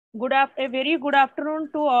A very good afternoon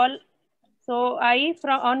to all. So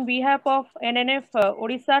on behalf of NNF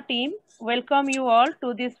Odisha team, welcome you all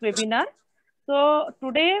to this webinar. So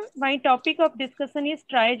today my topic of discussion is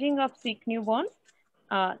triaging of sick newborns.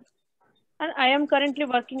 Uh, and I am currently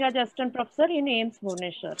working as assistant professor in AIMS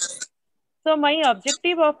Bhubaneswar. So my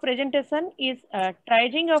objective of presentation is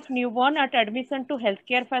triaging of newborn at admission to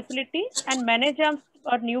healthcare facility and management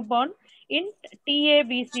for newborn in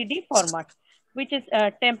TABCD format, which is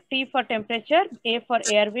T for temperature, A for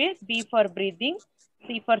airway, B for breathing,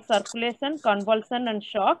 C for circulation, convulsion and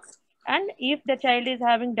shock. And if the child is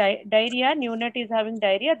having diarrhea, neonate is having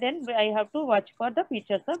diarrhea, then I have to watch for the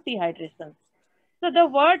features of dehydration. So the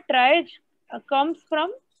word triage comes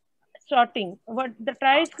from sorting. What the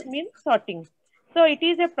triage means sorting. So it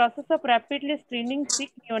is a process of rapidly screening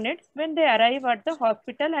sick neonates when they arrive at the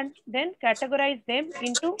hospital and then categorize them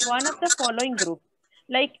into one of the following groups,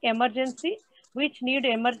 like emergency, which need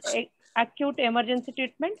acute emergency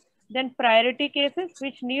treatment, then priority cases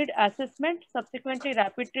which need assessment, subsequently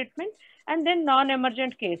rapid treatment, and then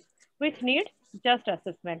non-emergent case which need just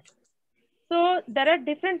assessment. So there are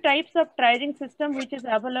different types of triaging system which is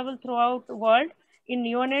available throughout the world in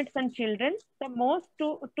neonates and children. The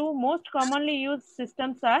two most commonly used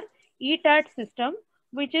systems are ETAT system,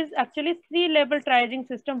 which is actually 3-level triaging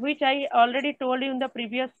system, which I already told you in the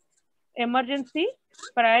previous emergency,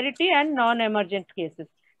 priority and non-emergent cases.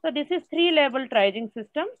 So this is 3-level triaging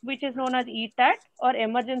system, which is known as ETAT or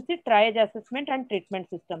emergency triage assessment and treatment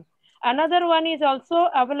system. Another one is also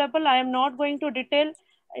available. I am not going to detail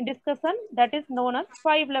discussion, that is known as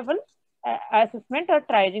 5-level assessment or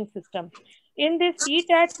triaging system. In this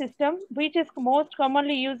ETAT system, which is most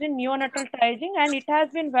commonly used in neonatal triaging, and it has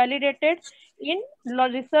been validated in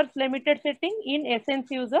research limited setting in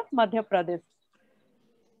SNCUs of Madhya Pradesh.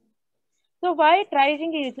 So why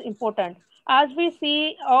triaging is important? As we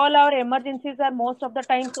see, all our emergencies are most of the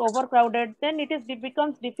times overcrowded, then it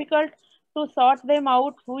becomes difficult to sort them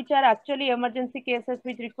out, which are actually emergency cases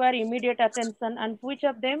which require immediate attention and which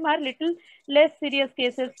of them are little less serious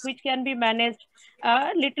cases which can be managed a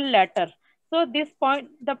little later. So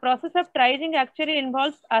the process of triaging actually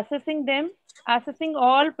involves assessing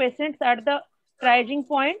all patients at the triaging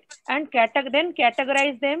point and then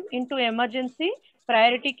categorize them into emergency,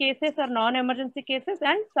 priority cases or non-emergency cases,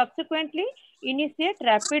 and subsequently initiate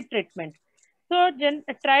rapid treatment. So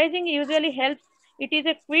triaging usually helps. It is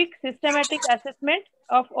a quick systematic assessment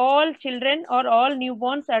of all children or all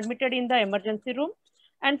newborns admitted in the emergency room,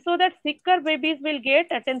 and so that sicker babies will get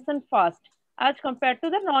attention fast as compared to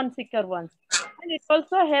the non-sicker ones. And it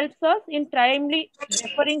also helps us in timely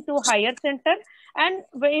referring to higher center, and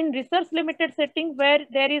in research limited setting where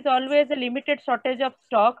there is always a limited shortage of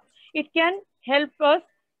stock, it can help us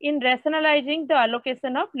in rationalizing the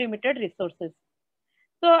allocation of limited resources.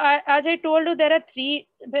 So as I told you, there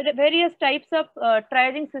are various types of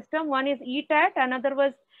triaging system. One is ETAT, another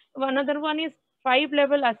one is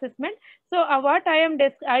 5-level assessment. So what I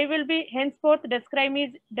will be henceforth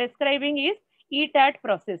describing is ETAT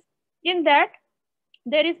process. In that,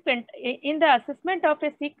 there is in the assessment of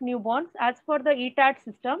a sick newborn, as for the ETAT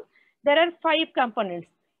system, there are 5 components: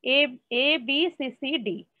 A, B, C, C,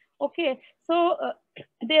 D. Okay, so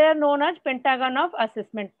they are known as pentagon of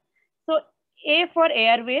assessment. So A for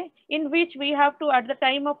airway, in which we have to, at the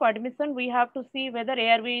time of admission, we have to see whether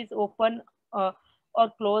airway is open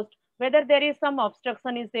or closed, whether there is some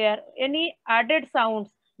obstruction is there, any added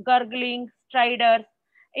sounds, gurgling, stridors.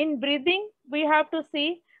 In breathing, we have to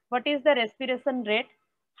see what is the respiration rate,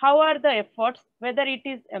 how are the efforts, whether it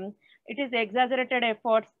is exaggerated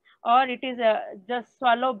efforts or it is just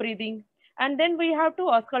swallow breathing. And then we have to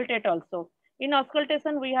auscultate also. In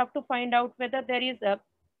auscultation, we have to find out whether there is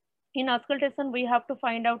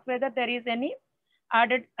any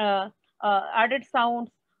added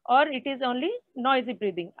sounds, or it is only noisy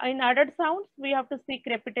breathing. In added sounds, we have to see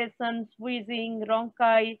crepitations, wheezing,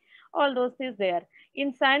 rhonchi, all those things there.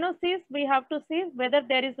 In cyanosis, we have to see whether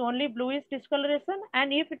there is only bluish discoloration,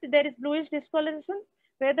 and if there is bluish discoloration,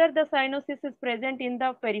 whether the cyanosis is present in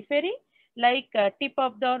the periphery, like tip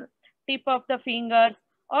of the fingers,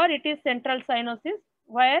 or it is central cyanosis,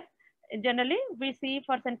 where generally we see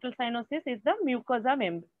for central cyanosis is the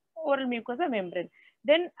oral mucosa membrane.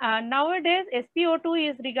 Then nowadays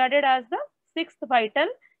SpO2 is regarded as the 6th vital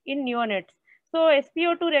in neonates. So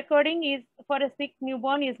SpO2 recording is for a sick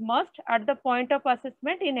newborn is must at the point of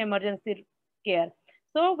assessment in emergency care.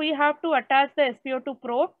 So we have to attach the SpO2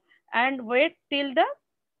 probe and wait till the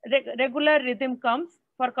regular rhythm comes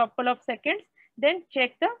for a couple of seconds, then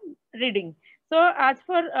check the reading. So as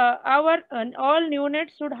for our all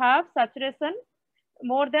neonates should have saturation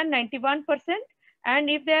more than 91%, And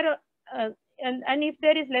if there and if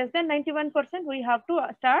there is less than 91%, we have to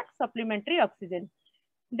start supplementary oxygen.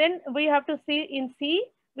 Then we have to see in C,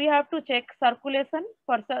 we have to check circulation.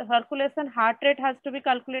 For circulation, heart rate has to be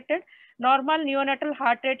calculated. Normal neonatal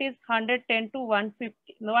heart rate is 110 to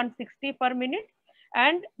 150, 160 per minute.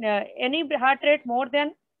 And any heart rate more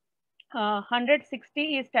than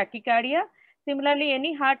 160 is tachycardia. Similarly,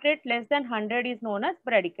 any heart rate less than 100 is known as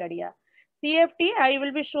bradycardia. CFT, I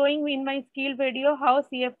will be showing in my skill video how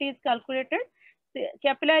CFT is calculated.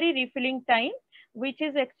 Capillary refilling time, which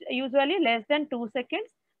is usually less than 2 seconds.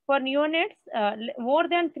 For neonates, more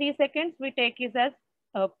than 3 seconds we take is as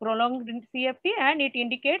prolonged CFT, and it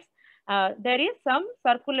indicates there is some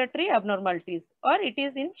circulatory abnormalities or it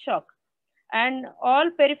is in shock. And all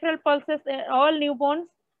peripheral pulses, all newborns,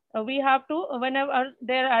 we have to, whenever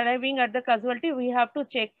they're arriving at the casualty, we have to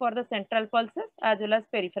check for the central pulses as well as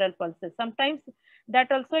peripheral pulses. Sometimes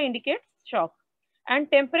that also indicates shock.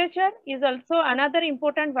 And temperature is also another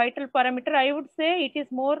important vital parameter. I would say it is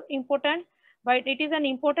more important, but it is an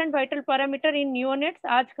important vital parameter in neonates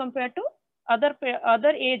as compared to other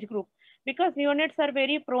age group, because neonates are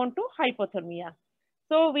very prone to hypothermia.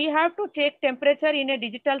 So we have to check temperature in a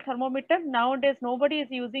digital thermometer. Nowadays, nobody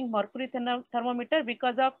is using mercury thermometer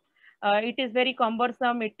because of it is very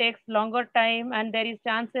cumbersome. It takes longer time, and there is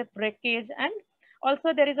chance of breakage, and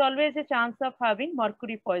also there is always a chance of having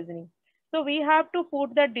mercury poisoning. So we have to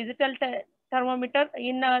put the digital thermometer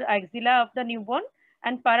in our axilla of the newborn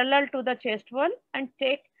and parallel to the chest wall, and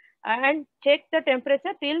check the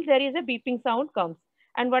temperature till there is a beeping sound comes.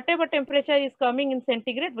 And whatever temperature is coming in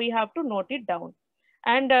centigrade, we have to note it down.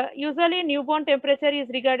 And usually newborn temperature is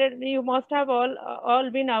regarded, you must have all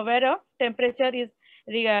been aware of, temperature is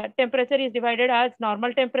divided as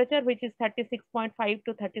normal temperature, which is 36.5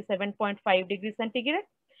 to 37.5 degrees centigrade.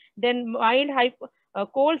 Then mild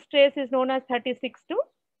cold stress is known as 36 to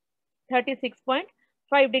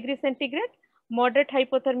 36.5 degrees centigrade. Moderate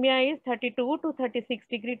hypothermia is 32 to 36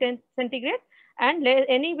 degrees centigrade, and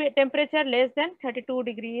any temperature less than 32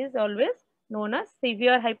 degrees is always known as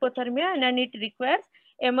severe hypothermia, and it requires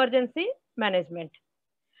emergency management.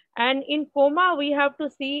 And in coma, we have to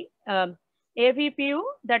see AVPU,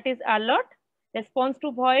 that is alert, response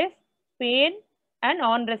to voice, pain, and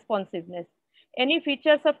non-responsiveness. Any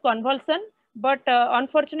features of convulsion, but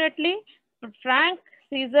unfortunately, frank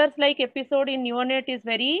seizures like episode in neonate is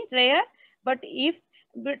very rare. But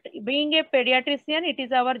being a pediatrician, it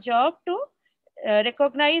is our job to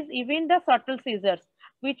recognize even the subtle seizures,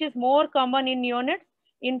 which is more common in neonates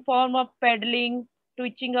in form of paddling,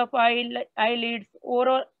 twitching of eyelids,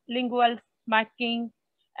 orolingual smacking,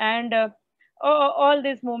 and all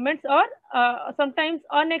these movements, or sometimes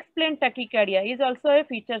unexplained tachycardia is also a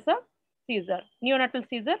feature of seizure, neonatal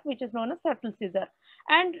seizure, which is known as subtle seizure.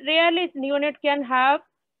 And rarely neonate can have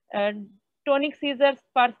tonic seizures,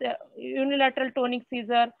 unilateral tonic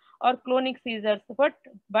seizure or clonic seizures, but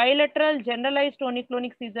bilateral generalized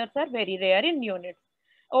tonic-clonic seizures are very rare in neonates.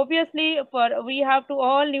 Obviously, we have to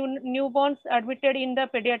all newborns admitted in the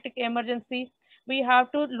pediatric emergency, we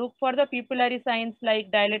have to look for the pupillary signs like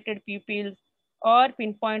dilated pupils or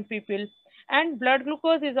pinpoint pupils. And blood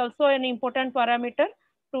glucose is also an important parameter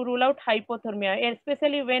to rule out hypothermia,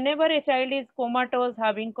 especially whenever a child is comatose,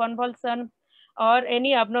 having convulsion, or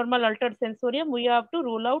any abnormal altered sensorium, we have to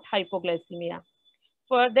rule out hypoglycemia.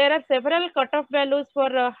 There are several cutoff values for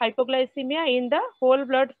hypoglycemia in the whole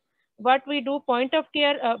blood. What we do, point of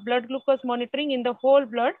care blood glucose monitoring in the whole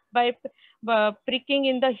blood by pricking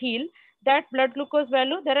in the heel. That blood glucose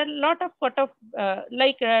value, there are a lot of cutoff,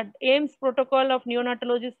 like AIMS protocol of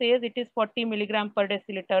neonatology says it is 40 milligram per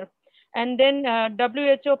deciliter. And then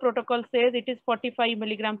WHO protocol says it is 45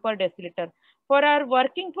 milligram per deciliter. For our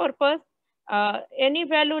working purpose, any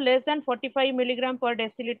value less than 45 milligram per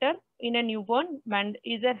deciliter in a newborn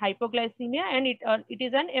is a hypoglycemia, and it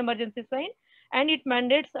is an emergency sign, and it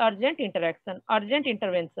mandates urgent intervention.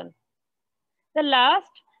 The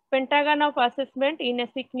last pentagon of assessment in a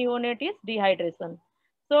sick neonate is dehydration.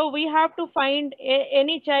 So we have to find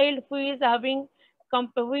any child who is coming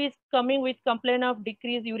with complaint of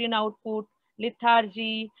decreased urine output,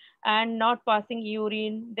 lethargy, and not passing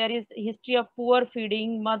urine. There is history of poor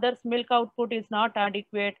feeding, mother's milk output is not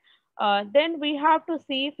adequate. Then we have to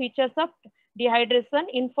see features of dehydration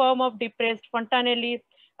in form of depressed fontanelle,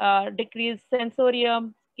 decreased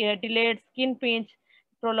sensorium, delayed skin pinch,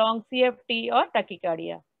 prolonged CFT, or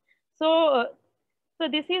tachycardia. So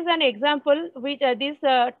this is an example which this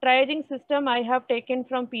triaging system I have taken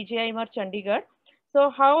from PGIMR Chandigarh. So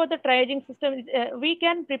how the triaging system is, we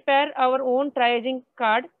can prepare our own triaging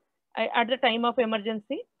card at the time of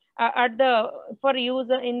emergency, for use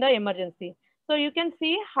in the emergency. So you can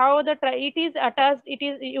see how it is attached. It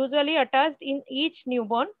is usually attached in each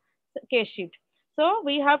newborn case sheet. So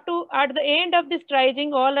we have to, at the end of this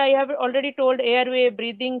triaging, all I have already told: airway,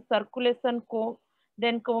 breathing, circulation,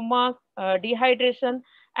 then coma, dehydration,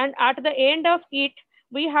 and at the end of it,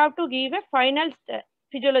 we have to give a final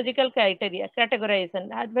physiological criteria, categorization,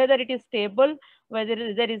 whether it is stable,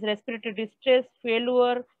 whether there is respiratory distress,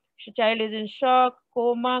 failure, child is in shock,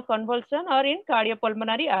 coma, convulsion, or in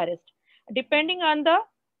cardiopulmonary arrest. Depending on the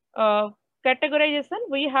categorization,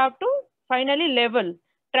 we have to finally level.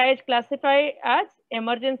 Triage classify as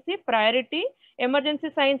emergency, priority. Emergency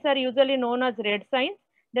signs are usually known as red signs.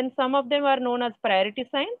 Then some of them are known as priority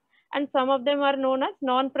signs, and some of them are known as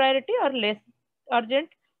non-priority or less urgent,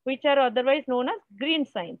 which are otherwise known as green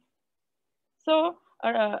signs. So,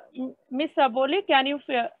 Ms. Aboli, can you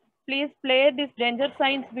please play this danger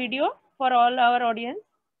signs video for all our audience?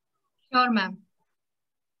 Sure, ma'am.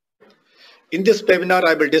 In this webinar,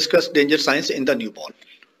 I will discuss danger signs in the newborn.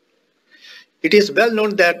 It is well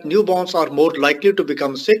known that newborns are more likely to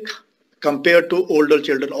become sick compared to older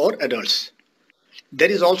children or adults.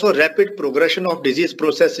 There is also rapid progression of disease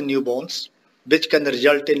process in newborns, which can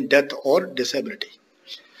result in death or disability.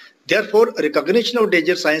 Therefore, recognition of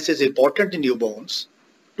danger signs is important in newborns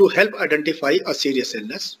to help identify a serious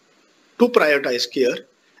illness, to prioritize care,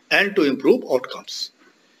 and to improve outcomes.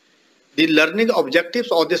 The learning objectives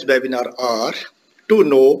of this webinar are to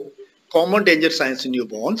know common danger signs in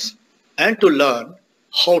newborns and to learn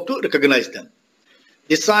how to recognize them.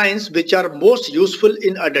 The signs which are most useful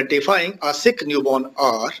in identifying a sick newborn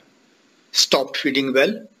are stopped feeding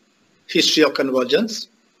well, history of convulsions,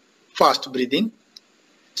 fast breathing,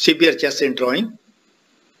 severe chest indrawing,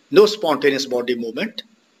 no spontaneous body movement,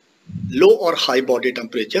 low or high body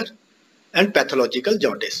temperature, and pathological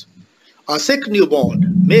jaundice. A sick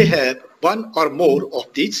newborn may have one or more of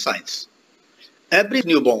these signs. Every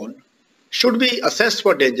newborn should be assessed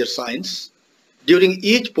for danger signs during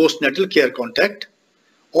each postnatal care contact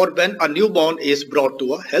or when a newborn is brought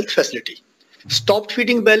to a health facility. Stopped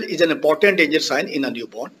feeding well is an important danger sign in a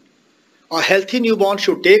newborn. A healthy newborn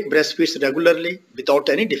should take breastfeeds regularly without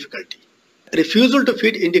any difficulty. Refusal to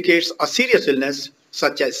feed indicates a serious illness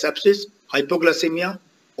such as sepsis, hypoglycemia,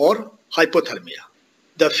 or hypothermia.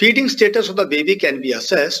 The feeding status of the baby can be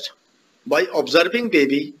assessed by observing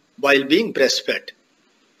baby while being breastfed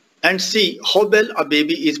and see how well a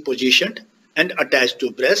baby is positioned and attached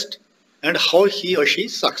to breast and how he or she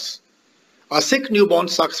sucks. A sick newborn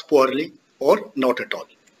sucks poorly or not at all.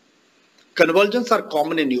 Convulsions are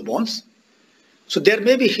common in newborns. So there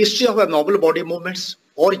may be history of abnormal body movements,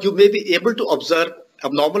 or you may be able to observe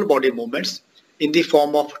abnormal body movements in the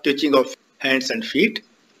form of twitching of hands and feet.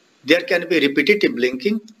 There can be repetitive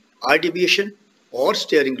blinking, eye deviation, or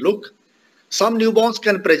staring look. Some newborns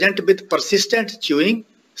can present with persistent chewing,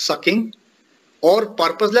 sucking, or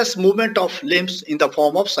purposeless movement of limbs in the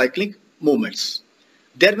form of cyclic movements.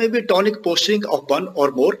 There may be tonic posturing of one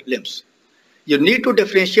or more limbs. You need to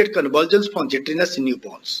differentiate convulsions from jitteriness in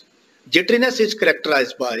newborns. Jitteriness is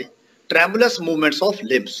characterized by tremulous movements of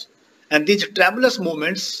limbs, and these tremulous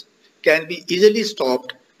movements can be easily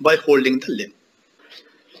stopped by holding the limb.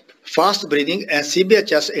 Fast breathing and severe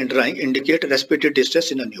chest indrawing indicate respiratory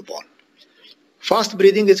distress in a newborn. Fast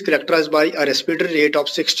breathing is characterized by a respiratory rate of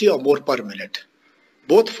 60 or more per minute.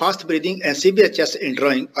 Both fast breathing and severe chest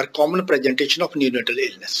indrawing are common presentation of neonatal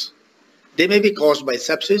illness. They may be caused by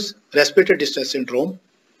sepsis, respiratory distress syndrome,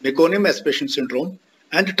 meconium aspiration syndrome,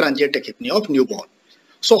 and transient tachypnea of newborn.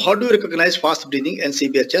 So how do you recognize fast breathing and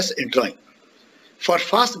severe chest indrawing? For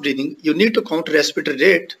fast breathing, you need to count respiratory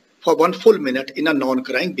rate for 1 full minute in a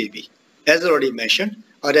non-crying baby. As already mentioned,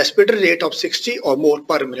 a respiratory rate of 60 or more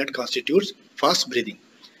per minute constitutes fast breathing.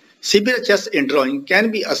 Severe chest indrawing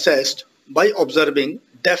can be assessed by observing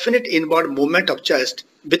definite inward movement of chest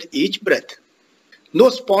with each breath.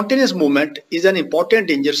 No spontaneous movement is an important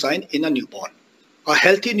danger sign in a newborn. A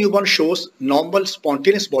healthy newborn shows normal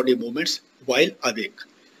spontaneous body movements while awake.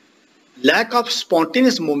 Lack of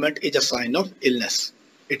spontaneous movement is a sign of illness.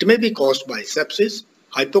 It may be caused by sepsis,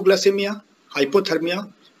 hypoglycemia,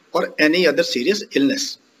 hypothermia, or any other serious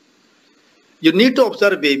illness. You need to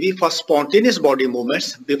observe baby for spontaneous body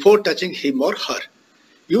movements before touching him or her.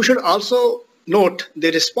 You should also note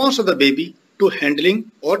the response of the baby to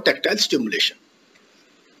handling or tactile stimulation.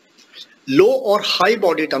 Low or high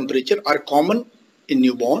body temperature are common in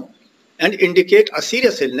newborn and indicate a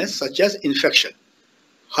serious illness such as infection.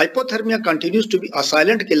 Hypothermia continues to be a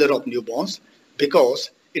silent killer of newborns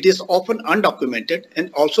because it is often undocumented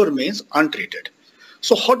and also remains untreated.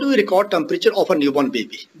 So how do we record temperature of a newborn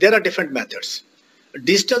baby? There are different methods.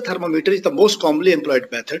 Digital thermometer is the most commonly employed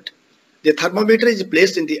method. The thermometer is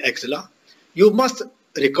placed in the axilla. You must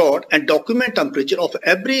record and document temperature of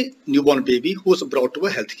every newborn baby who is brought to a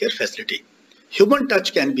healthcare facility. Human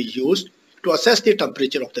touch can be used to assess the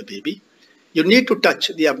temperature of the baby. You need to touch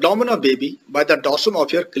the abdomen of baby by the dorsum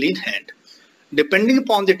of your clean hand. Depending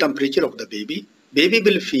upon the temperature of the baby, baby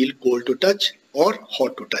will feel cold to touch or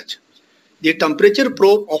hot to touch. The temperature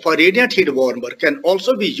probe of a radiant heat warmer can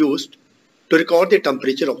also be used to record the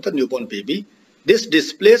temperature of the newborn baby. This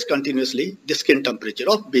displays continuously the skin temperature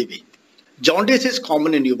of baby. Jaundice is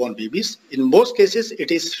common in newborn babies. In most cases, it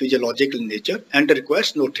is physiological in nature and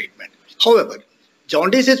requires no treatment. However,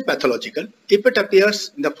 jaundice is pathological if it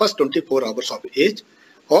appears in the first 24 hours of age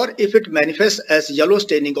or if it manifests as yellow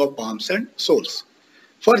staining of palms and soles.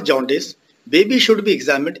 For jaundice, baby should be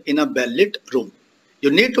examined in a well-lit room. You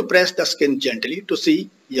need to press the skin gently to see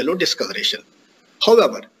yellow discoloration.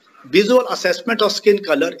 However, visual assessment of skin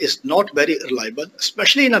color is not very reliable,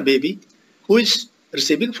 especially in a baby who is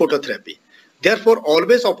receiving phototherapy. Therefore,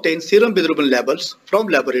 always obtain serum bilirubin levels from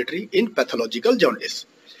laboratory in pathological jaundice.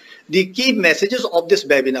 The key messages of this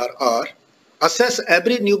webinar are: assess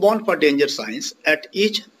every newborn for danger signs at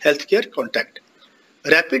each healthcare contact.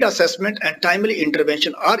 Rapid assessment and timely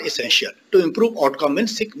intervention are essential to improve outcome in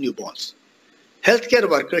sick newborns. Healthcare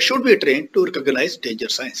workers should be trained to recognize danger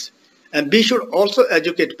signs, and we should also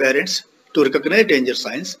educate parents to recognize danger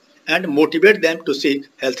signs and motivate them to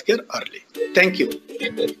seek healthcare early. Thank you.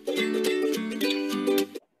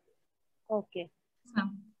 Okay.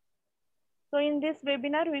 So in this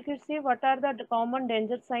webinar, we could see what are the common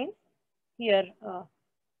danger signs here.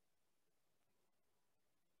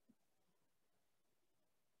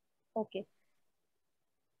 Okay.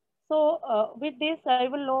 So with this, I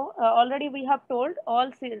will know, already we have told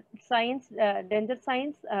all signs, danger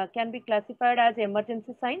signs can be classified as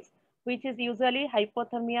emergency signs, which is usually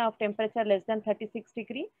hypothermia of temperature less than 36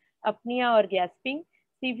 degree, apnea or gasping,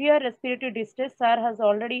 severe respiratory distress. Sir has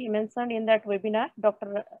already mentioned in that webinar,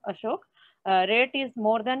 Dr. Ashok. Rate is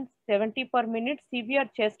more than 70 per minute, severe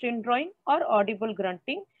chest indrawing or audible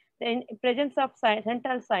grunting, the presence of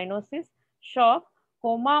central cyanosis, shock,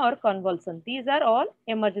 coma or convulsion. These are all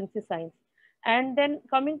emergency signs. And then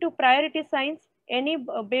coming to priority signs, any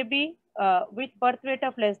baby with birth weight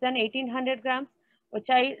of less than 1800 grams, a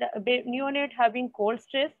child, neonate having cold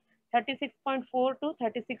stress, 36.4 to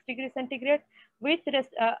 36 degrees centigrade, with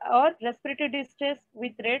or respiratory distress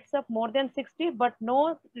with rates of more than 60 but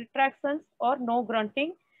no retractions or no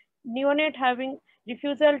grunting, neonate having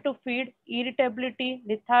refusal to feed, irritability,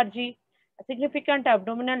 lethargy, significant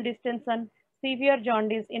abdominal distension, severe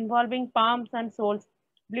jaundice involving palms and soles,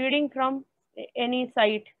 bleeding from any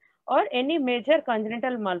site, or any major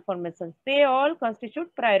congenital malformations. They all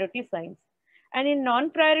constitute priority signs. And in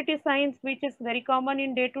non-priority signs, which is very common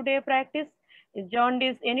in day-to-day practice, is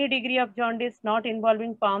jaundice, any degree of jaundice not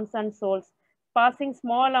involving palms and soles, passing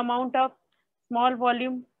small amount of small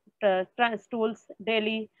volume stools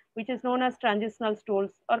daily, which is known as transitional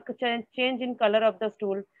stools, or change in color of the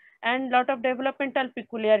stool, and lot of developmental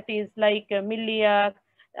peculiarities like miliac,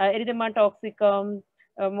 erythema toxicum,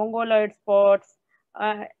 mongoloid spots,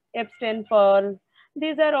 Epstein pearl.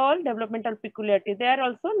 These are all developmental peculiarities. They are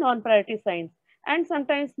also non-priority signs. And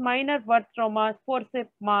sometimes minor birth trauma,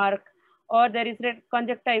 forceps mark, or there is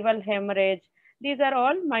conjunctival hemorrhage. These are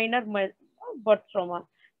all minor birth trauma.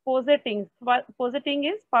 Positing. Positing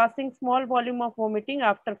is passing small volume of vomiting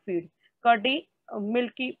after feed. Curdy,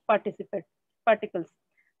 milky particles.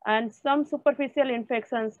 And some superficial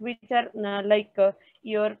infections, which are like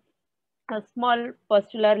your small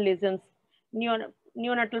pustular lesions,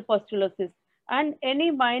 neonatal pustulosis, and any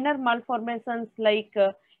minor malformations like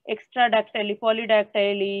extradactyly,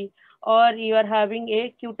 polydactyly, or you are having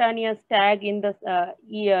a cutaneous tag in the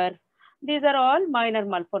ear. These are all minor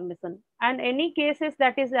malformation. And any cases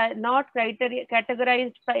that is not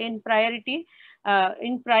categorized in priority,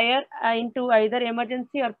 into either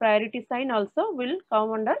emergency or priority sign also will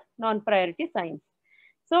come under non-priority signs.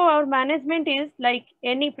 So our management is like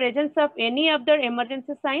any presence of any of the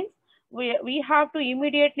emergency signs, we have to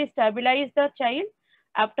immediately stabilize the child.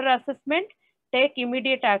 After assessment, take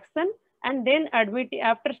immediate action, and then admit.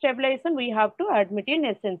 After stabilization, we have to admit in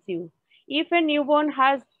SNCU. If a newborn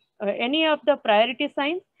has any of the priority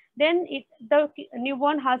signs, then the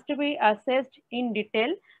newborn has to be assessed in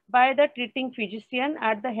detail by the treating physician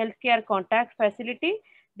at the healthcare contact facility.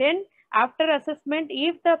 Then after assessment,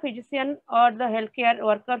 if the physician or the healthcare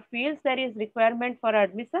worker feels there is requirement for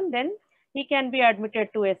admission, then he can be admitted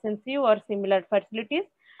to SNCU or similar facilities.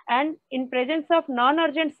 And in presence of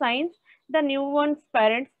non-urgent signs, the newborn's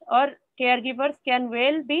parents or caregivers can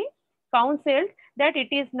well be counseled that it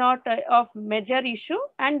is not of major issue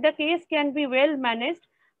and the case can be well managed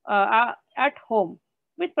at home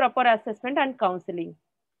with proper assessment and counseling.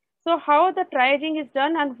 So how the triaging is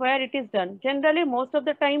done and where it is done? Generally, most of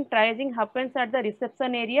the time triaging happens at the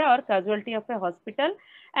reception area or casualty of a hospital,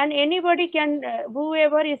 and anybody can,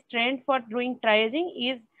 whoever is trained for doing triaging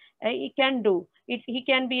is, he can do it. He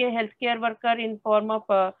can be a healthcare worker in form of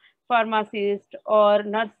a pharmacist or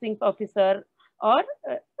nursing officer or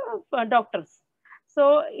doctors.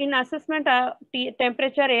 So in assessment,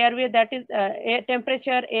 temperature, airway, that is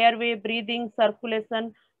temperature, airway, breathing,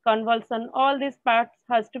 circulation, convulsion, all these parts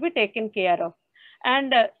has to be taken care of.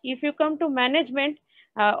 And if you come to management,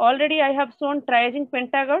 already I have shown triaging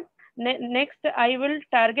pentagon. Next, I will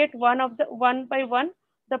target one by one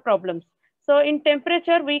the problems. So in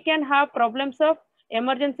temperature, we can have problems of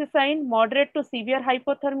emergency sign, moderate to severe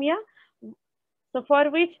hypothermia. So for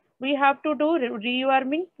which we have to do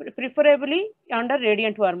rewarming, preferably under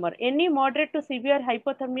radiant warmer. Any moderate to severe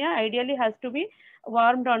hypothermia ideally has to be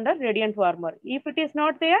warmed under radiant warmer. If it is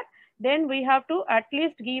not there, then we have to at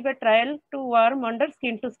least give a trial to warm under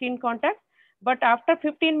skin to skin contact. But after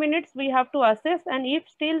 15 minutes, we have to assess, and if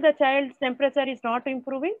still the child's temperature is not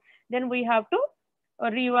improving, then we have to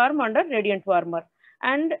rewarm under radiant warmer.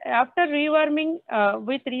 And after rewarming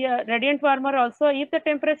with radiant warmer also, if the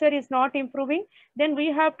temperature is not improving, then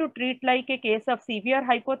we have to treat like a case of severe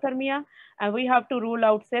hypothermia, and we have to rule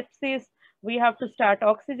out sepsis. We have to start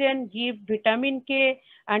oxygen, give vitamin K,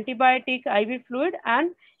 antibiotic, IV fluid,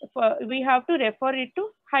 and we have to refer it to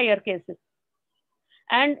higher cases.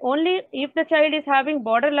 And only if the child is having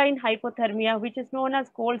borderline hypothermia, which is known as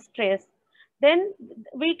cold stress, then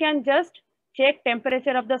we can just check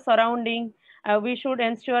temperature of the surrounding. We should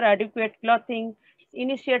ensure adequate clothing,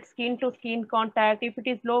 initiate skin to skin contact. If it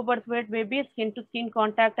is low birth weight baby, skin to skin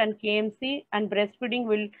contact and KMC and breastfeeding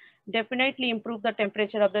will definitely improve the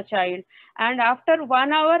temperature of the child. And after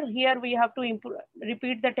 1 hour, here we have to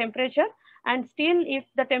repeat the temperature. And still, if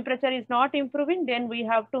the temperature is not improving, then we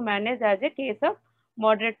have to manage as a case of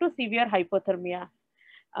moderate to severe hypothermia.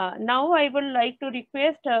 Now I would like to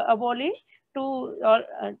request Aboli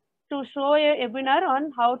to show a webinar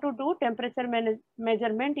on how to do temperature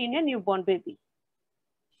measurement in a newborn baby.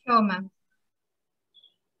 Sure, ma'am.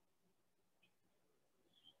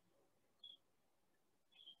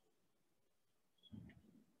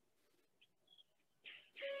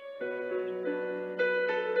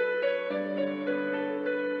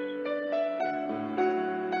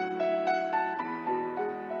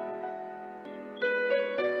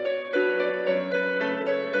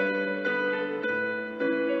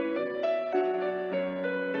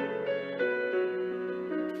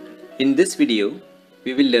 In this video,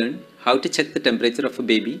 we will learn how to check the temperature of a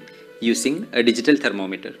baby using a digital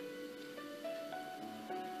thermometer.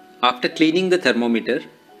 After cleaning the thermometer,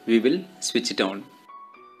 we will switch it on.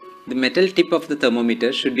 The metal tip of the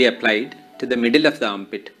thermometer should be applied to the middle of the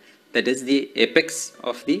armpit, that is the apex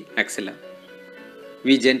of the axilla.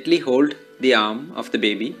 We gently hold the arm of the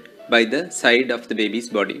baby by the side of the baby's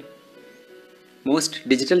body. Most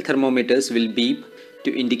digital thermometers will beep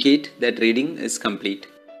to indicate that reading is complete.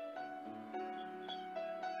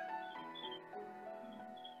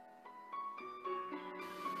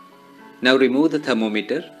 Now remove the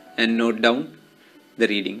thermometer and note down the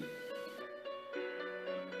reading.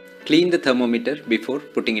 Clean the thermometer before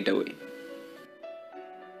putting it away.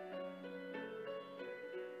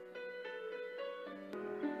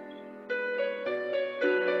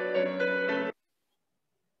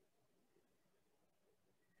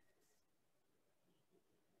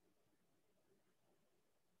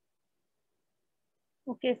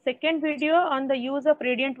 Okay, second video on the use of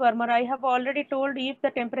radiant warmer. I have already told if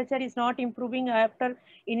the temperature is not improving after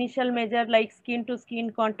initial measure like skin to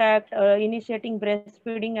skin contact, initiating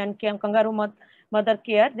breastfeeding and kangaroo mother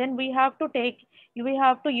care, then we have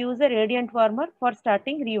to use a radiant warmer for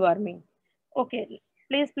starting rewarming. Okay,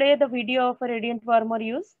 please play the video of a radiant warmer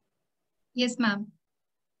use. Yes, ma'am.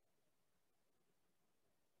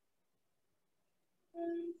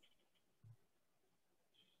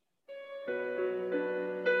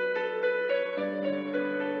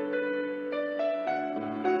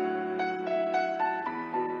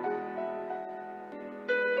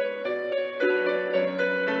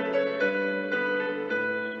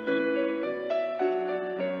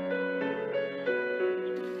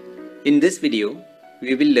 In this video,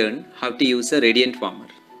 we will learn how to use a radiant warmer.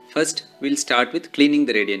 First, we'll start with cleaning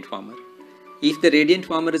the radiant warmer. If the radiant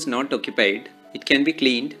warmer is not occupied, it can be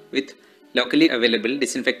cleaned with locally available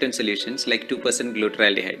disinfectant solutions like 2%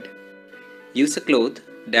 glutaraldehyde. Use a cloth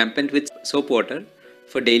dampened with soap water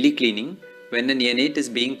for daily cleaning when a neonate is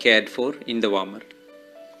being cared for in the warmer.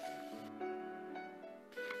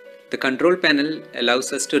 The control panel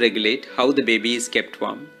allows us to regulate how the baby is kept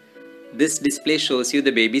warm. This display shows you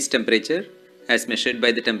the baby's temperature as measured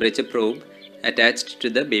by the temperature probe attached to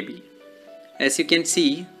the baby. As you can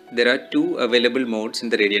see, there are two available modes in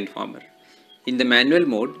the radiant warmer. In the manual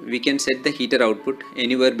mode, we can set the heater output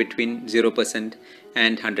anywhere between 0%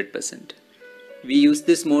 and 100%. We use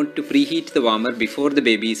this mode to preheat the warmer before the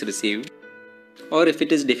baby is received, or if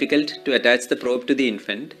it is difficult to attach the probe to the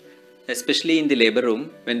infant, especially in the labor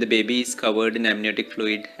room when the baby is covered in amniotic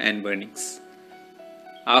fluid and burnings.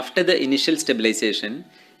 After the initial stabilization,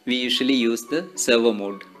 we usually use the servo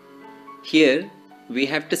mode. Here, we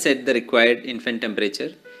have to set the required infant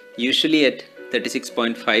temperature, usually at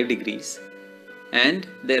 36.5 degrees, and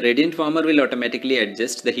the radiant warmer will automatically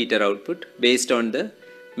adjust the heater output based on the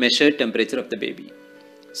measured temperature of the baby.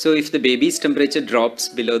 So if the baby's temperature drops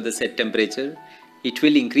below the set temperature, it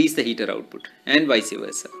will increase the heater output, and vice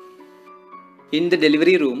versa. In the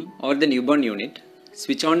delivery room or the newborn unit,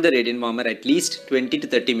 switch on the radiant warmer at least 20 to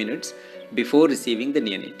 30 minutes before receiving the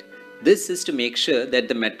neonate. This is to make sure that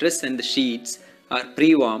the mattress and the sheets are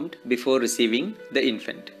pre-warmed before receiving the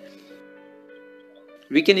infant.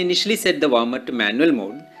 We can initially set the warmer to manual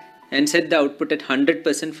mode and set the output at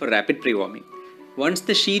 100% for rapid pre-warming. Once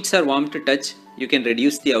the sheets are warm to touch, you can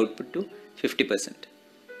reduce the output to 50%.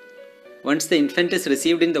 Once the infant is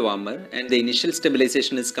received in the warmer and the initial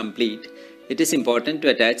stabilization is complete, it is important to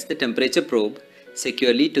attach the temperature probe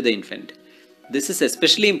securely to the infant. This is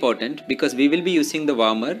especially important because we will be using the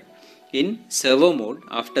warmer in servo mode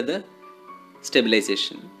after the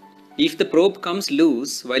stabilization. If the probe comes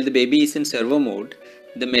loose while the baby is in servo mode,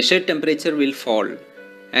 the measured temperature will fall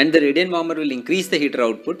and the radiant warmer will increase the heater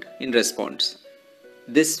output in response.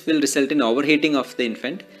 This will result in overheating of the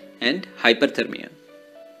infant and hyperthermia.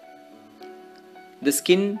 The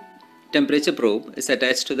skin temperature probe is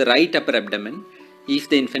attached to the right upper abdomen if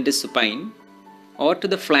the infant is supine, or to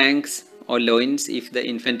the flanks or loins if the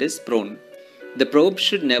infant is prone. The probe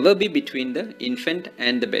should never be between the infant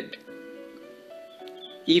and the bed.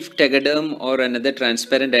 If Tegaderm or another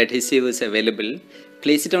transparent adhesive is available,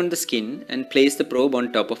 place it on the skin and place the probe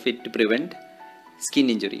on top of it to prevent skin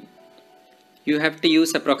injury. You have to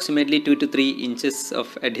use approximately 2 to 3 inches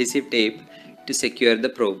of adhesive tape to secure the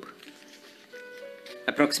probe.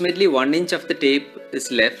 Approximately 1 inch of the tape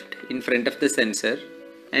is left in front of the sensor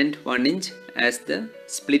and 1 inch as the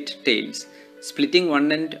split tails. Splitting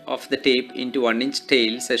one end of the tape into 1 inch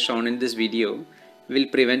tails as shown in this video will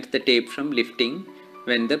prevent the tape from lifting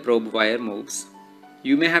when the probe wire moves.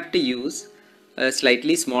 You may have to use a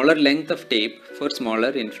slightly smaller length of tape for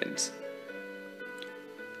smaller infants.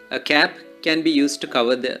 A cap can be used to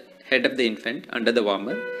cover the head of the infant under the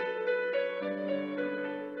warmer,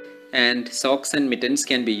 and socks and mittens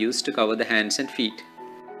can be used to cover the hands and feet.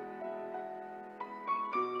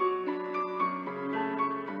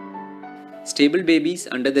 Stable babies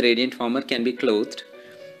under the radiant warmer can be clothed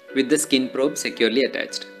with the skin probe securely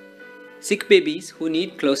attached. Sick babies who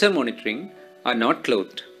need closer monitoring are not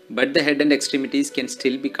clothed, but the head and extremities can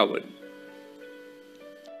still be covered.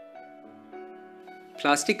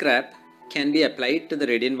 Plastic wrap can be applied to the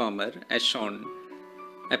radiant warmer as shown.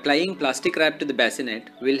 Applying plastic wrap to the bassinet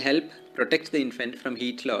will help protect the infant from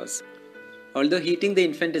heat loss. Although heating the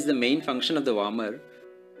infant is the main function of the warmer,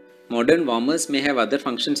 modern warmers may have other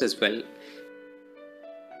functions as well.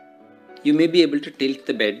 You may be able to tilt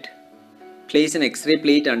the bed, place an X-ray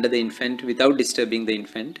plate under the infant without disturbing the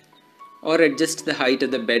infant, or adjust the height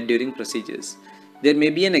of the bed during procedures. There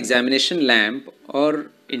may be an examination lamp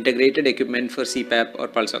or integrated equipment for CPAP or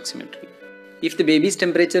pulse oximetry. If the baby's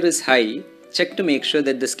temperature is high, check to make sure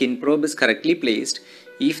that the skin probe is correctly placed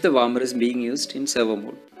if the warmer is being used in servo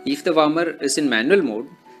mode. If the warmer is in manual mode,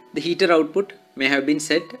 the heater output may have been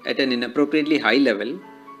set at an inappropriately high level,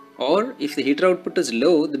 or if the heater output is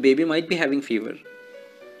low, the baby might be having fever.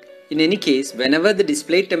 In any case, whenever the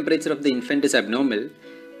displayed temperature of the infant is abnormal,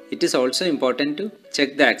 it is also important to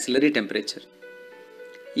check the axillary temperature.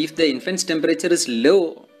 If the infant's temperature is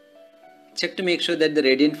low, check to make sure that the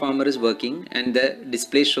radiant warmer is working and the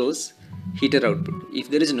display shows heater output. If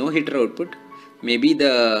there is no heater output, maybe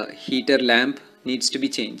the heater lamp needs to be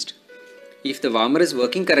changed. If the warmer is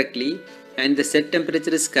working correctly and the set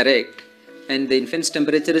temperature is correct and the infant's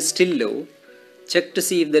temperature is still low, check to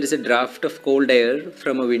see if there is a draft of cold air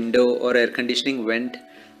from a window or air conditioning vent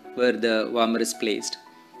where the warmer is placed.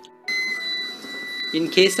 In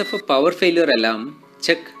case of a power failure alarm,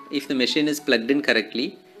 check if the machine is plugged in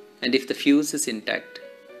correctly and if the fuse is intact.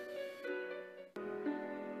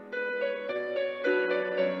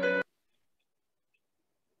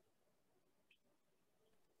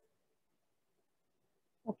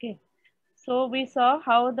 So we saw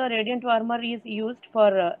how the radiant warmer is used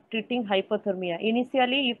for treating hypothermia.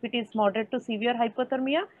 Initially, if it is moderate to severe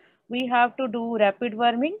hypothermia, we have to do rapid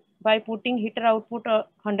warming by putting heater output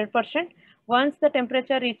 100%. Once the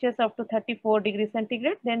temperature reaches up to 34 degrees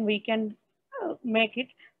centigrade, then we can make it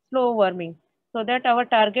slow warming, so that our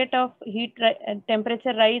target of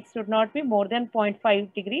temperature rise should not be more than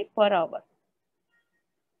 0.5 degree per hour.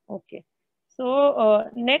 Okay. So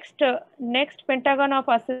next pentagon of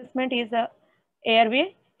assessment is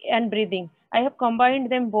airway and breathing. I have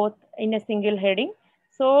combined them both in a single heading.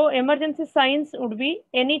 So emergency signs would be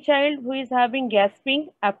any child who is having gasping,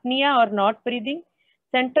 apnea or not breathing,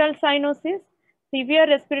 central cyanosis, severe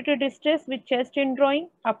respiratory distress with chest indrawing,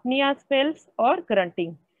 apnea spells or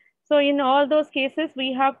grunting. So in all those cases,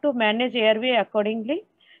 we have to manage airway accordingly.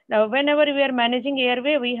 Now, whenever we are managing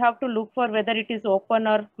airway, we have to look for whether it is open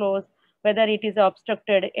or closed, whether it is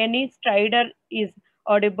obstructed, any stridor is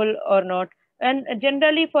audible or not. And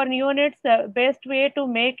generally for neonates, the best way to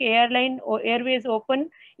make airline or airways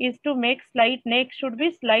open is to make neck should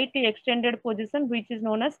be slightly extended position, which is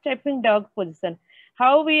known as stepping dog position.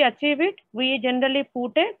 How we achieve it? We generally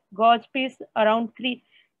put a gauze piece around 2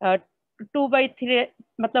 by 3,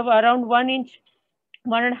 around 1 inch,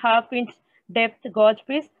 1.5 inch depth gauze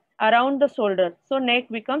piece around the shoulder. So neck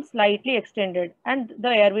becomes slightly extended and the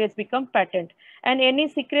airways become patent. And any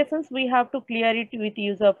secretions, we have to clear it with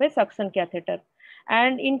use of a suction catheter.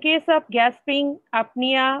 And in case of gasping,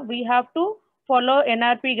 apnea, we have to follow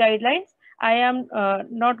NRP guidelines. I am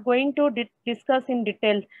not going to discuss in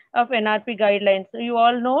detail of NRP guidelines. You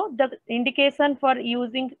all know the indication for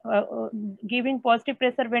using giving positive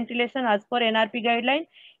pressure ventilation as per NRP guideline.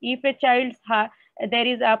 If a child's there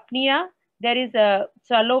is apnea, there is a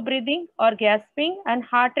shallow breathing or gasping, and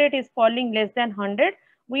heart rate is falling less than 100,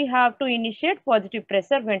 we have to initiate positive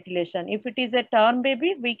pressure ventilation. If it is a term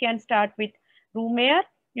baby, we can start with room air.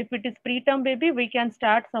 If it is preterm baby, we can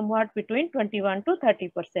start somewhat between 21 to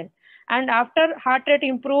 30%. And after heart rate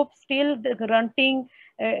improves, still the grunting,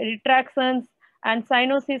 retractions, and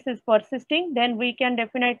cyanosis is persisting, then we can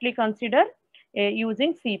definitely consider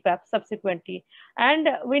using CPAP subsequently. And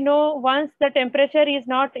we know once the temperature is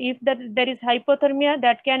not, if there is hypothermia,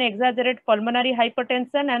 that can exaggerate pulmonary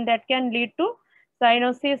hypertension and that can lead to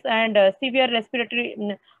cyanosis and severe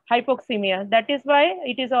respiratory hypoxemia. That is why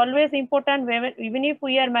it is always important, even if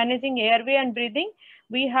we are managing airway and breathing,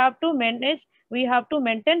 we have to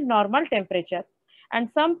maintain normal temperature. And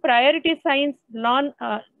some priority signs,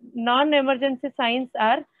 non-emergency signs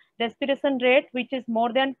are respiration rate, which is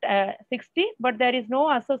more than 60, but there is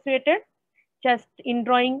no associated chest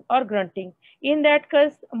indrawing or grunting. In that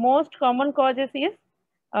case, most common causes is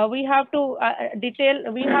we have to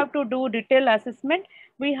do detailed assessment.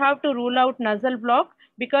 We have to rule out nasal block,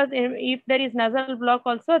 because if there is nasal block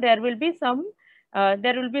also, there will be some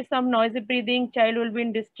noisy breathing, child will be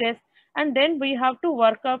in distress, and then we have to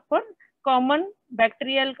work up for common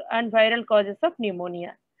bacterial and viral causes of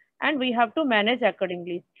pneumonia, and we have to manage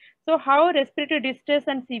accordingly. So how respiratory distress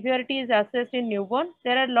and severity is assessed in newborn?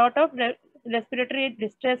 There are a lot of respiratory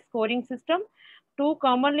distress scoring system. Two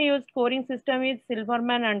commonly used scoring system is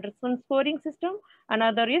Silverman Anderson scoring system.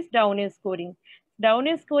 Another is Downey scoring.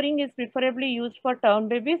 Downey scoring is preferably used for term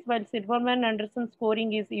babies, while Silverman Anderson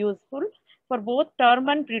scoring is useful for both term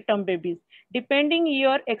and preterm babies. Depending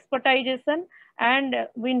your expertization and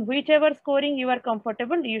in whichever scoring you are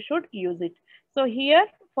comfortable, you should use it. So here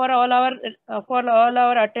for all our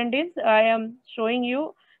attendees, I am showing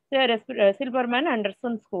you the Silverman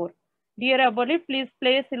Anderson score. Dear Aboli, please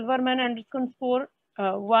play Silverman Anderson score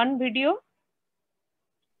 1 video.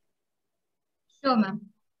 Sure, ma'am.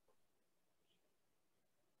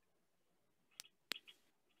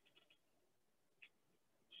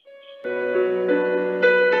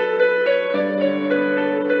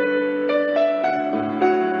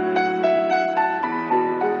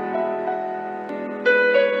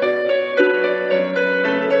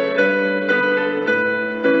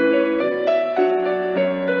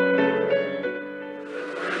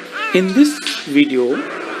 In this video,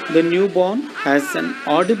 the newborn has an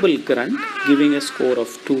audible grunt giving a score of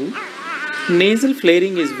 2. Nasal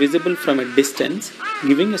flaring is visible from a distance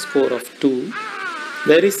giving a score of 2.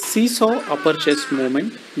 There is seesaw upper chest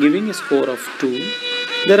movement giving a score of 2.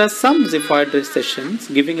 There are some xiphoid recessions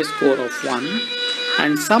giving a score of 1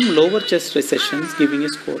 and some lower chest recessions giving a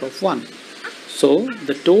score of 1. So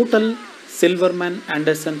the total Silverman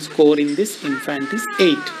Anderson score in this infant is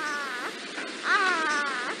 8.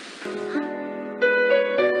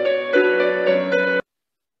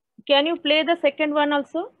 Can you play the second one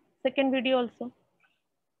also? Second video also?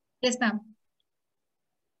 Yes, ma'am.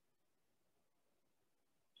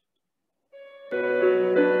 In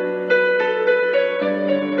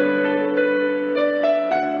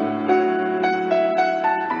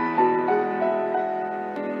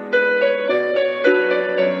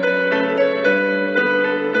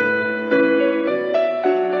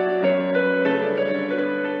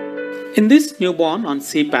this newborn on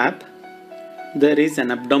CPAP, there is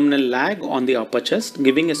an abdominal lag on the upper chest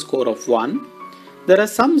giving a score of 1. There are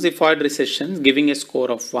some xiphoid recessions giving a score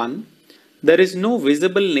of 1. There is no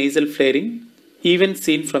visible nasal flaring even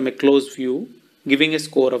seen from a close view giving a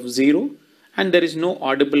score of 0, and there is no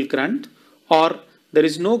audible grunt, or there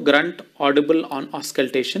is no grunt audible on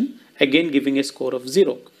auscultation again giving a score of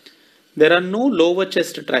 0. There are no lower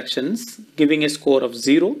chest retractions giving a score of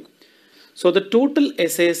 0. So the total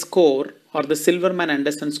SA score or the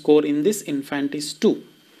Silverman-Anderson score in this infant is 2.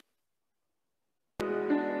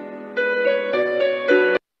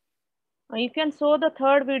 You can show the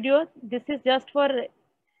third video. This is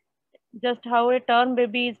just how a term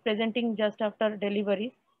baby is presenting just after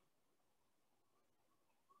delivery.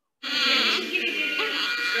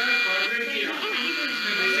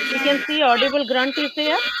 You can see audible grunt is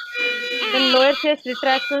there. Then lower chest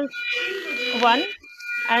retractions 1,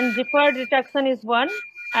 and xiphoid retraction is 1,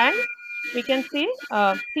 and we can see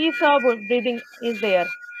seesaw breathing is there.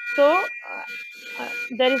 So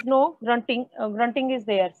there is no grunting. Grunting is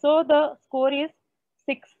there. So the score is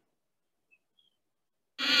 6.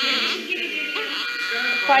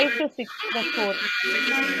 5 to 6, the score.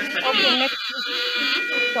 Okay, next.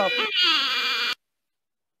 Stop.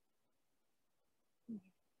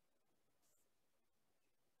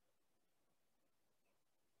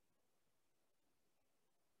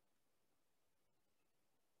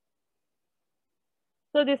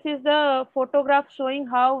 So this is the photograph showing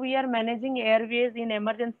how we are managing airways in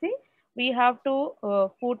emergency. We have to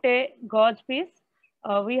put a gauze piece.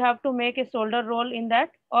 We have to make a shoulder roll in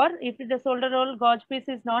that, or if the shoulder roll gauze piece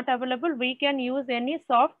is not available, we can use any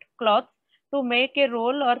soft cloth to make a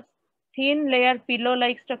roll or thin layer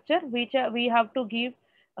pillow-like structure, which we have to give,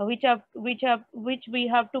 which we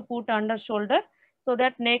have to put under shoulder, so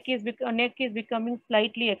that neck is becoming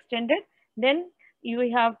slightly extended. Then you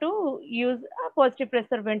have to use a positive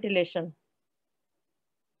pressure ventilation.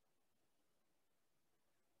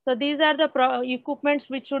 So these are the equipments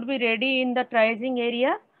which should be ready in the triaging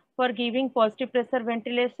area for giving positive pressure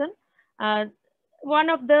ventilation. Ideally one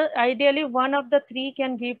of the 3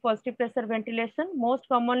 can give positive pressure ventilation. Most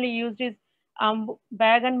commonly used is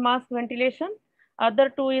bag and mask ventilation. Other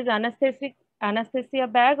 2 is anesthesia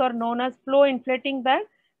bag, or known as flow inflating bag.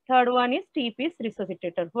 Third one is T-piece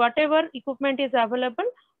resuscitator. Whatever equipment is available,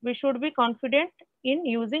 we should be confident in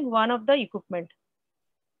using one of the equipment.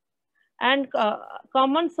 And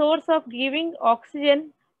common source of giving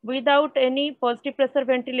oxygen without any positive pressure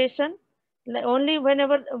ventilation, only when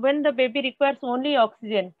the baby requires only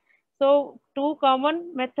oxygen. So 2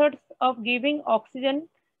 common methods of giving oxygen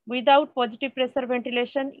without positive pressure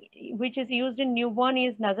ventilation, which is used in newborn,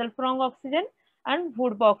 is nasal prong oxygen and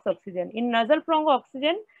food box oxygen. In nasal prong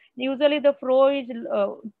oxygen, usually the flow is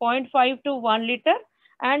 0.5 to 1 liter,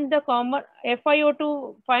 and the common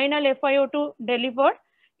FiO2, final FiO2 delivered,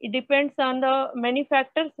 it depends on the many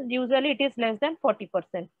factors. Usually it is less than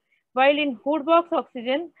 40%. While in food box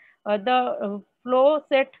oxygen, the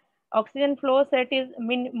oxygen flow set is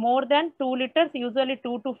more than 2 liters, usually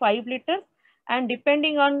 2 to 5 liters. And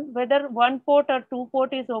depending on whether 1 port or 2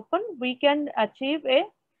 port is open, we can achieve a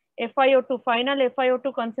FiO2, final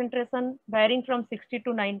FiO2 concentration varying from 60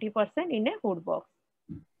 to 90% in a hood box.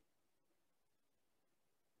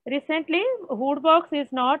 Recently, hood box is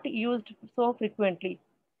not used so frequently.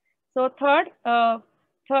 So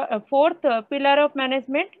fourth pillar of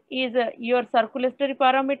management is your circulatory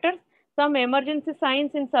parameters. Some emergency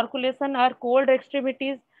signs in circulation are cold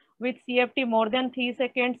extremities with CFT more than 3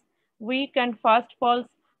 seconds, weak and fast pulse,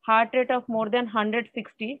 heart rate of more than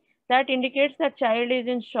 160. That indicates that child is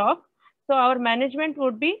in shock. So our management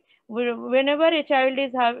would be, whenever a child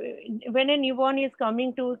is when a newborn is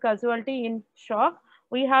coming to casualty in shock,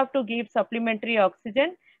 we have to give supplementary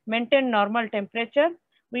oxygen, maintain normal temperature.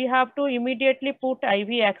 We have to immediately put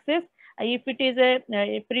IV access. If it is a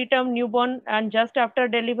preterm newborn and just after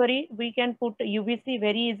delivery, we can put UVC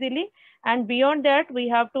very easily. And beyond that, we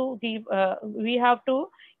have to give,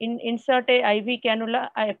 insert a IV cannula,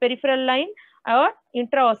 a peripheral line or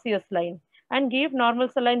intraosseous line, and give normal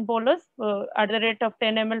saline bolus at the rate of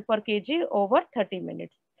 10 ml per kg over 30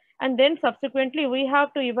 minutes. And then subsequently, we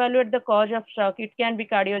have to evaluate the cause of shock. It can be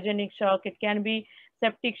cardiogenic shock, it can be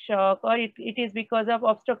septic shock, or it is because of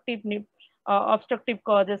obstructive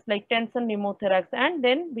causes like tension pneumothorax. And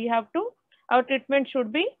then we have to, our treatment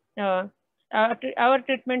should be our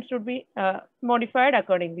treatment should be modified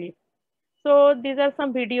accordingly. So these are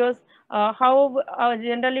some videos how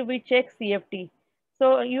generally we check CFT.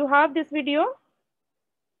 So you have this video.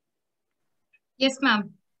 Yes,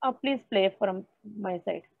 ma'am. Please play from my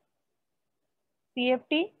side.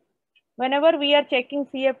 CFT. Whenever we are checking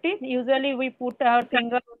CFT, usually we put our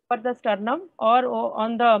finger over the sternum or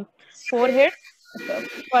on the forehead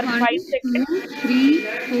for 5 1, 2, seconds. 3,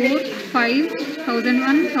 4, 5,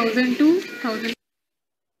 1001, 1002, 1000.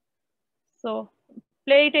 So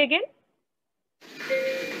play it again.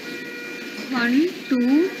 1,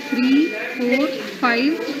 2, 3, 4,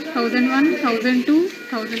 5, 1001, 1002,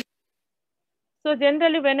 1000. So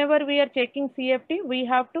generally, whenever we are checking CFT, we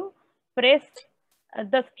have to press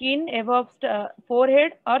the skin above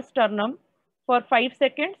forehead or sternum for 5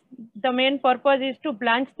 seconds. The main purpose is to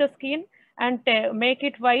blanch the skin and make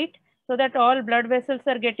it white so that all blood vessels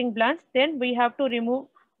are getting blanched. Then we have to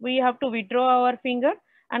withdraw our finger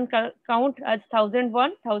and count as 1001,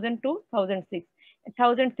 1002, 1006,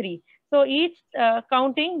 1003. So each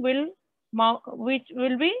counting which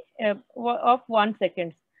will be of 1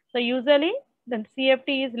 second. So usually the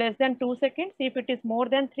CFT is less than 2 seconds. If it is more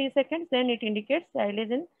than 3 seconds, then it indicates child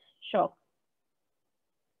is in shock.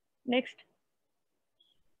 Next,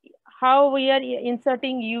 how we are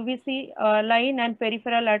inserting UVC line and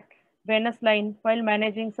peripheral at venous line while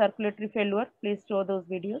managing circulatory failure. Please show those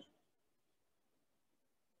videos.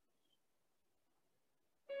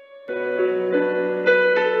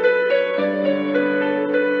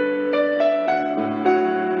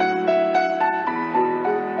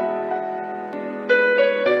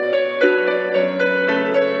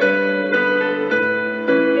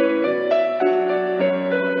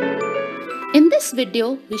 In this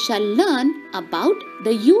video, we shall learn about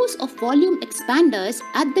the use of volume expanders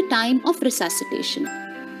at the time of resuscitation.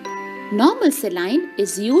 Normal saline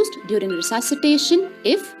is used during resuscitation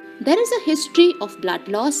if there is a history of blood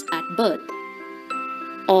loss at birth,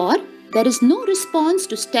 or there is no response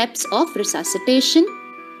to steps of resuscitation,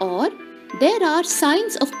 or there are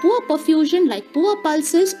signs of poor perfusion like poor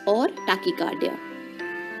pulses or tachycardia.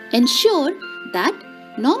 Ensure that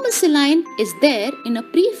normal saline is there in a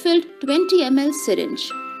pre-filled 20 ml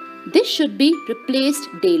syringe. This should be replaced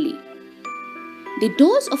daily. The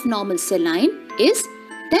dose of normal saline is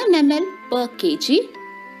 10 ml per kg.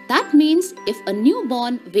 That means if a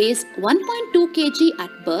newborn weighs 1.2 kg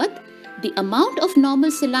at birth, the amount of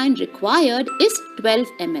normal saline required is 12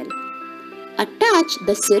 ml. Attach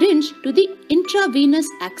the syringe to the intravenous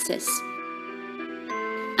access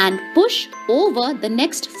and push over the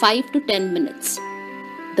next 5 to 10 minutes.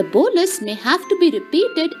 The bolus may have to be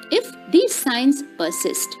repeated if these signs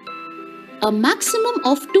persist. A maximum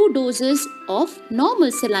of 2 doses of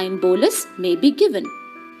normal saline bolus may be given.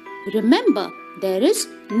 Remember, there is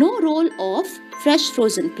no role of fresh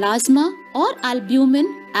frozen plasma or albumin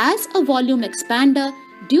as a volume expander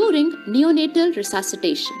during neonatal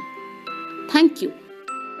resuscitation. Thank you.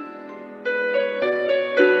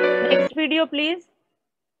 Next video, please.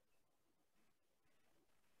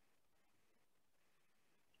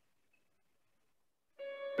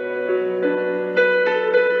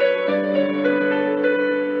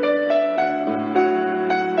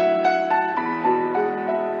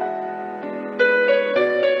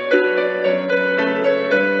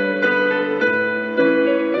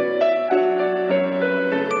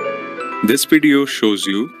 This video shows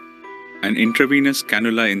you an intravenous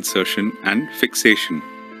cannula insertion and fixation.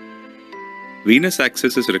 Venous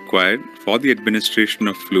access is required for the administration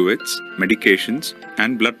of fluids, medications,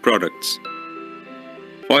 and blood products.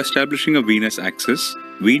 For establishing a venous access,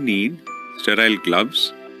 we need sterile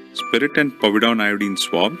gloves, spirit and povidone iodine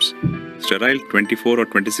swabs, sterile 24 or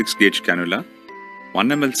 26 gauge cannula, 1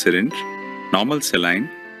 ml syringe, normal saline,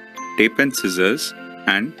 tape and scissors,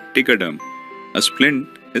 and Tegaderm. A splint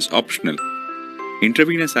is optional.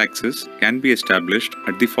 Intravenous access can be established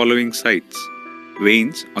at the following sites: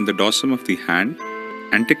 veins on the dorsum of the hand,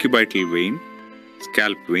 antecubital vein,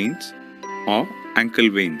 scalp veins, or ankle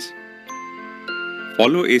veins.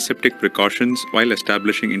 Follow aseptic precautions while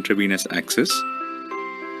establishing intravenous access.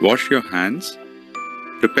 Wash your hands.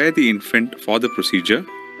 Prepare the infant for the procedure,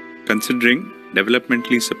 considering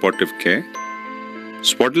developmentally supportive care.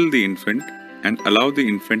 Swaddle the infant and allow the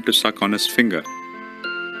infant to suck on his finger.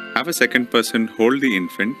 Have a second person hold the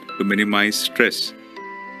infant to minimize stress.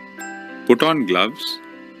 Put on gloves.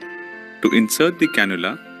 To insert the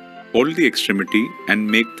cannula, hold the extremity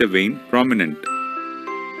and make the vein prominent.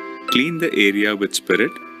 Clean the area with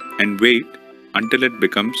spirit and wait until it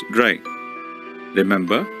becomes dry.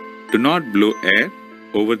 Remember, do not blow air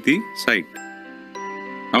over the site.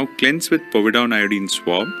 Now cleanse with povidone iodine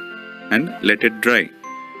swab. and let it dry.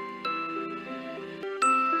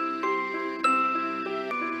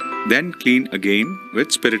 Then clean again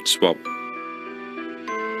with spirit swab.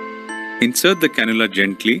 Insert the cannula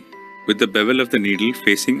gently with the bevel of the needle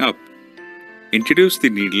facing up. Introduce the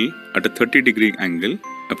needle at a 30-degree angle,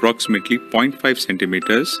 approximately 0.5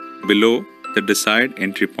 centimeters below the desired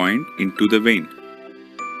entry point into the vein.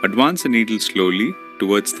 Advance the needle slowly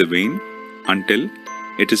towards the vein until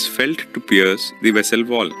it is felt to pierce the vessel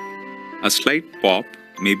wall. A slight pop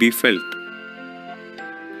may be felt.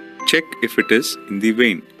 Check if it is in the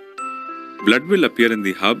vein. Blood will appear in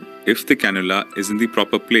the hub if the cannula is in the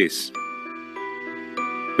proper place.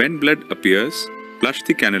 When blood appears, flush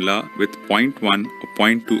the cannula with 0.1 or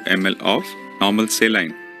 0.2 ml of normal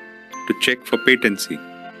saline to check for patency.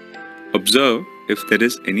 Observe if there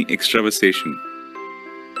is any extravasation.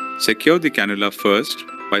 Secure the cannula first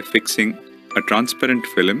by fixing a transparent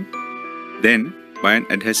film, then by an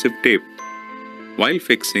adhesive tape. While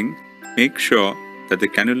fixing, make sure that the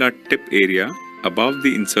cannula tip area above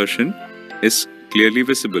the insertion is clearly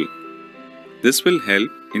visible. This will help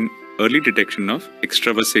in early detection of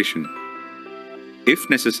extravasation. If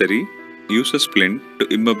necessary, use a splint to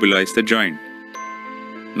immobilize the joint.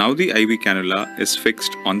 Now the IV cannula is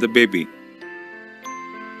fixed on the baby.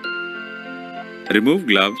 Remove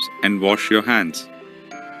gloves and wash your hands.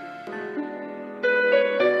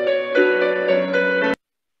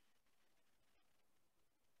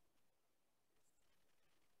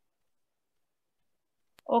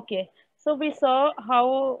 Okay, so we saw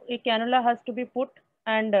how a cannula has to be put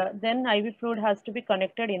and then IV fluid has to be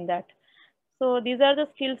connected in that. So these are the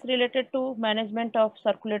skills related to management of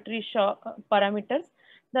circulatory parameters.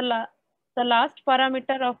 The last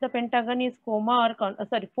parameter of the pentagon is coma or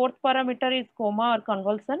fourth parameter is coma or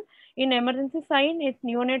convulsion. In emergency sign, its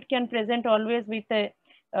neonate can present always with a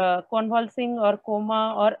convulsing or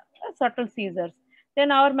coma or subtle seizures.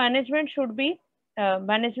 Then our management should be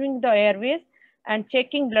managing the airways and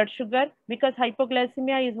checking blood sugar, because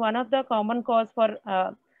hypoglycemia is one of the common cause for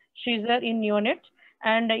seizure in neonates.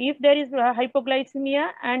 And if there is hypoglycemia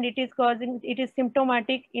and it is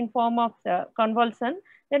symptomatic in form of convulsion,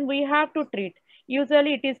 then we have to treat.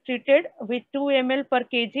 Usually it is treated with 2 ml per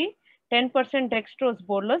kg, 10% dextrose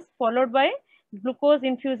bolus, followed by glucose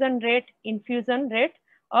infusion rate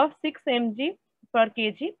of 6 mg per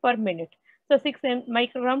kg per minute. So 6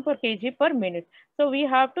 microgram per kg per minute. So we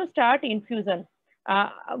have to start infusion.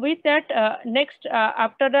 With that,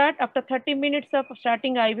 after 30 minutes of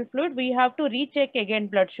starting IV fluid, we have to recheck again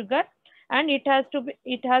blood sugar, and it has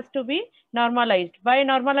to be normalized. By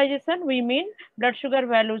normalization, we mean blood sugar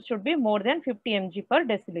values should be more than 50 mg per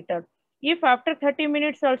deciliter. If after 30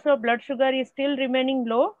 minutes also blood sugar is still remaining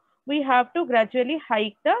low, we have to gradually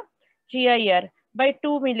hike the GIR by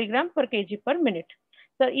 2 milligram per kg per minute.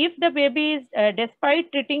 So if the baby is,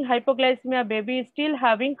 despite treating hypoglycemia, baby is still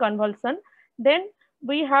having convulsion, then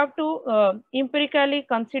we have to empirically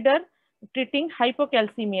consider treating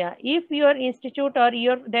hypocalcemia. If your institute or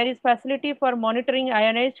there is facility for monitoring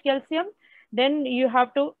ionized calcium, then you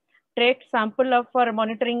have to take sample for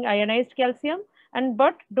monitoring ionized calcium.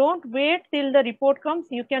 But don't wait till the report comes.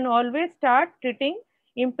 You can always start treating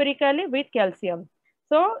empirically with calcium.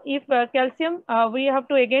 So if calcium, we have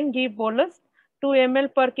to again give bolus 2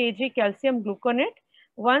 ml per kg calcium gluconate.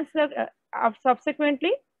 Once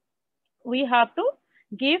subsequently, we have to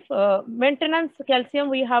give maintenance calcium,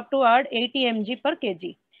 we have to add 80 mg per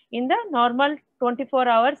kg in the normal 24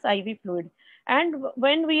 hours IV fluid. And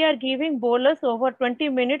when we are giving bolus over 20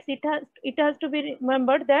 minutes, it has to be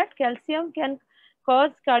remembered that calcium can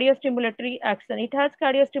cause cardiostimulatory action. It has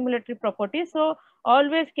cardiostimulatory properties. So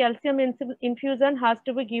always calcium infusion has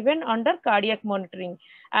to be given under cardiac monitoring.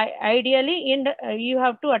 Ideally, you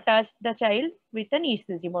have to attach the child with an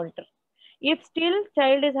ECG monitor. If still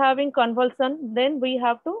child is having convulsion, then we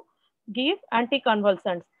have to give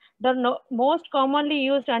anticonvulsants. The most commonly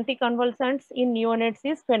used anticonvulsants in neonates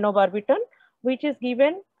is phenobarbital, which is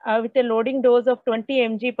given with a loading dose of 20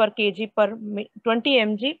 mg per kg per 20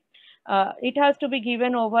 mg. It has to be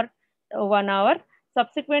given over 1 hour.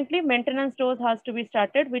 Subsequently, maintenance dose has to be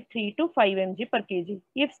started with 3 to 5 mg per kg.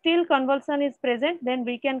 If still convulsion is present, then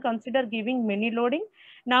we can consider giving mini loading.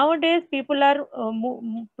 Nowadays, people are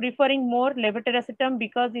preferring more levetiracetam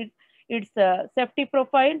because its safety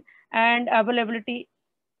profile and availability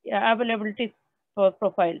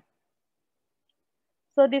profile.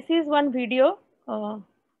 So this is one video.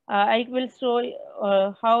 I will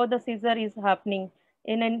show how the seizure is happening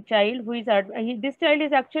in a child who is this child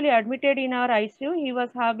is actually admitted in our ICU. He was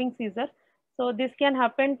having seizure. So this can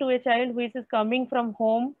happen to a child who is coming from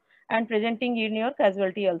home and presenting in your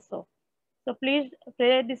casualty also. So please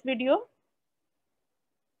play this video.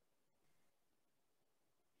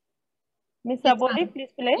 Miss Yes, Aboli, ma'am.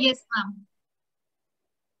 please play. Yes, ma'am.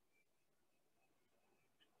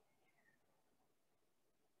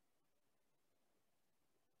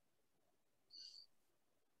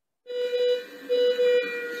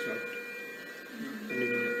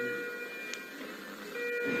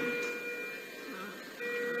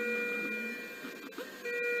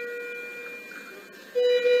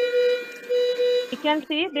 You can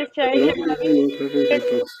see this child is having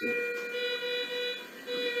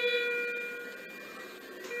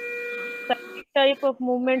cyclic type of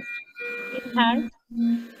movements in hands.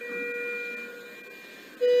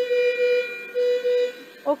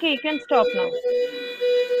 Okay, you can stop now.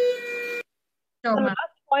 Sure, The ma'am.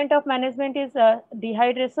 last point of management is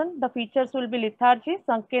dehydration. The features will be lethargy,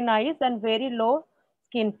 sunken eyes, and very low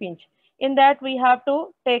skin pinch. In that, we have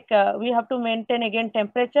to maintain again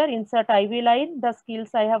temperature, insert IV line. The skills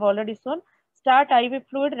I have already shown. Start IV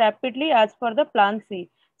fluid rapidly as per the plan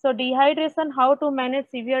C. So dehydration, how to manage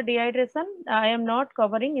severe dehydration, I am not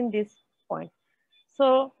covering in this point.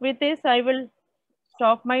 So with this, I will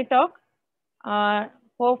stop my talk.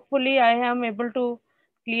 Hopefully, I am able to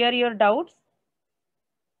clear your doubts.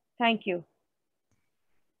 Thank you.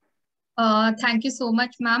 Thank you so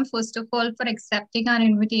much, ma'am, first of all, for accepting our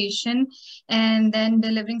invitation and then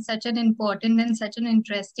delivering such an important and such an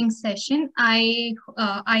interesting session. I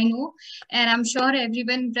know, and I'm sure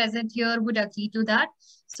everyone present here would agree to that.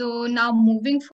 So now moving